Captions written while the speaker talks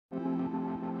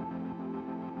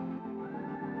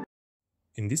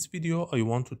In this video, I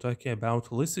want to talk about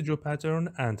Lissajous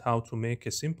pattern and how to make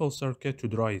a simple circuit to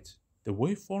draw it. The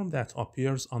waveform that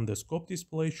appears on the scope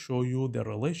display show you the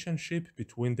relationship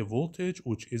between the voltage,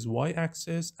 which is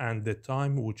y-axis, and the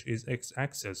time, which is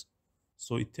x-axis.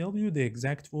 So it tells you the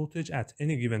exact voltage at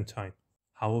any given time.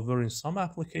 However, in some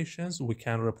applications, we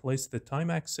can replace the time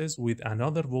axis with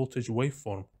another voltage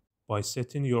waveform by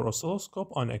setting your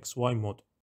oscilloscope on XY mode.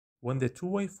 When the two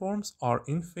waveforms are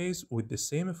in phase with the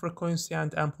same frequency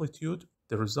and amplitude,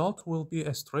 the result will be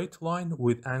a straight line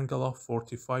with angle of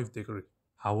 45 degrees.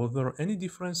 However, any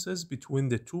differences between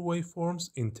the two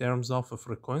waveforms in terms of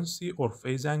frequency or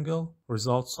phase angle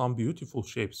result some beautiful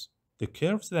shapes. The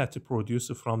curves that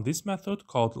produce from this method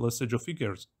called Lissajous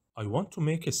figures. I want to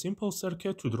make a simple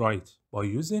circuit to draw it by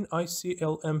using IC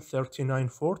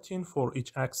LM3914 for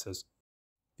each axis.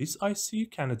 This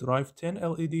IC can drive 10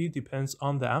 LED depends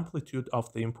on the amplitude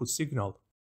of the input signal.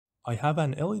 I have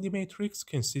an LED matrix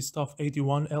consists of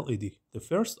 81 LED. The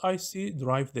first IC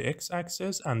drive the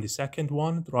x-axis and the second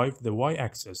one drive the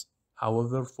y-axis.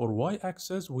 However, for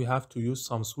y-axis we have to use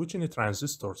some switching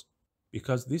transistors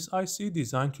because this IC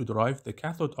designed to drive the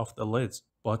cathode of the LEDs,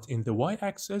 but in the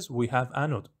y-axis we have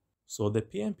anode. So the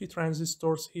PNP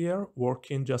transistors here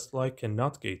working just like a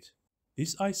NOT gate.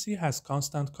 This IC has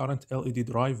constant current LED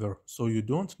driver, so you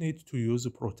don't need to use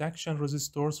protection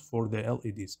resistors for the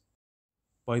LEDs.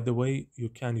 By the way, you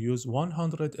can use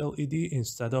 100 LED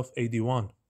instead of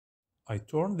 81. I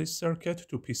turned this circuit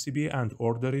to PCB and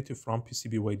ordered it from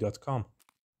PCBWay.com.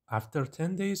 After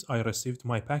 10 days, I received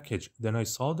my package, then I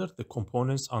soldered the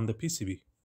components on the PCB.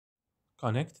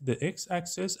 Connect the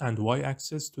x-axis and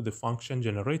y-axis to the function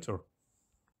generator.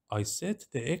 I set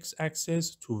the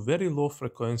x-axis to very low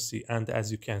frequency, and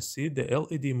as you can see the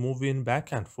LED moving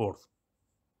back and forth.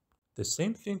 The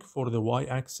same thing for the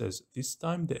y-axis, this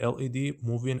time the LED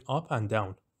moving up and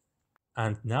down.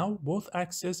 And now both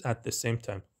axes at the same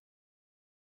time.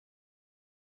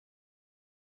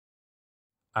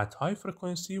 At high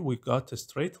frequency we got a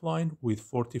straight line with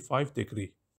 45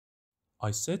 degrees.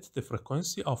 I set the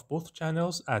frequency of both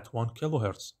channels at 1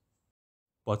 kHz.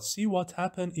 But see what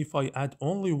happens if I add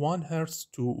only 1 Hz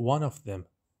to one of them.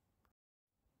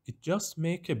 It just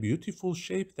makes a beautiful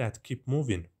shape that keep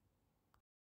moving.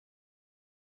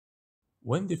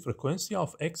 When the frequency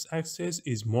of x-axis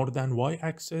is more than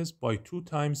y-axis by 2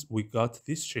 times, we got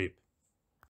this shape.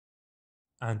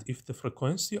 And if the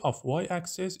frequency of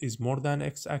y-axis is more than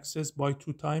x-axis by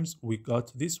 2 times, we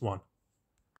got this one.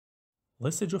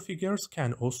 Lissajous figures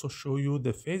can also show you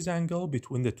the phase angle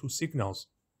between the two signals.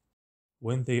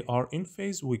 When they are in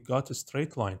phase, we got a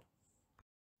straight line.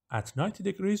 At 90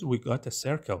 degrees, we got a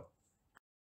circle.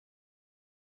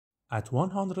 At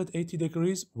 180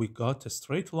 degrees, we got a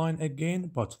straight line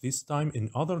again, but this time in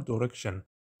other direction.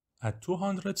 At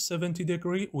 270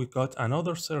 degrees, we got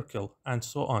another circle, and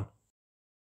so on.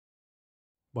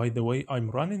 By the way, I'm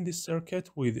running this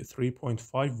circuit with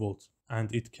 3.5 volts,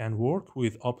 and it can work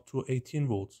with up to 18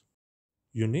 volts.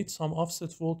 You need some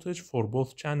offset voltage for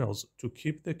both channels to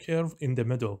keep the curve in the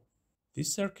middle.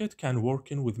 This circuit can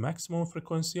work in with maximum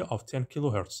frequency of 10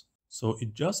 kHz, so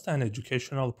it's just an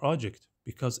educational project,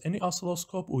 because any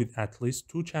oscilloscope with at least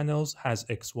 2 channels has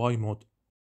XY mode.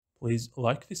 Please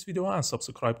like this video and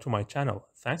subscribe to my channel.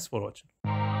 Thanks for watching.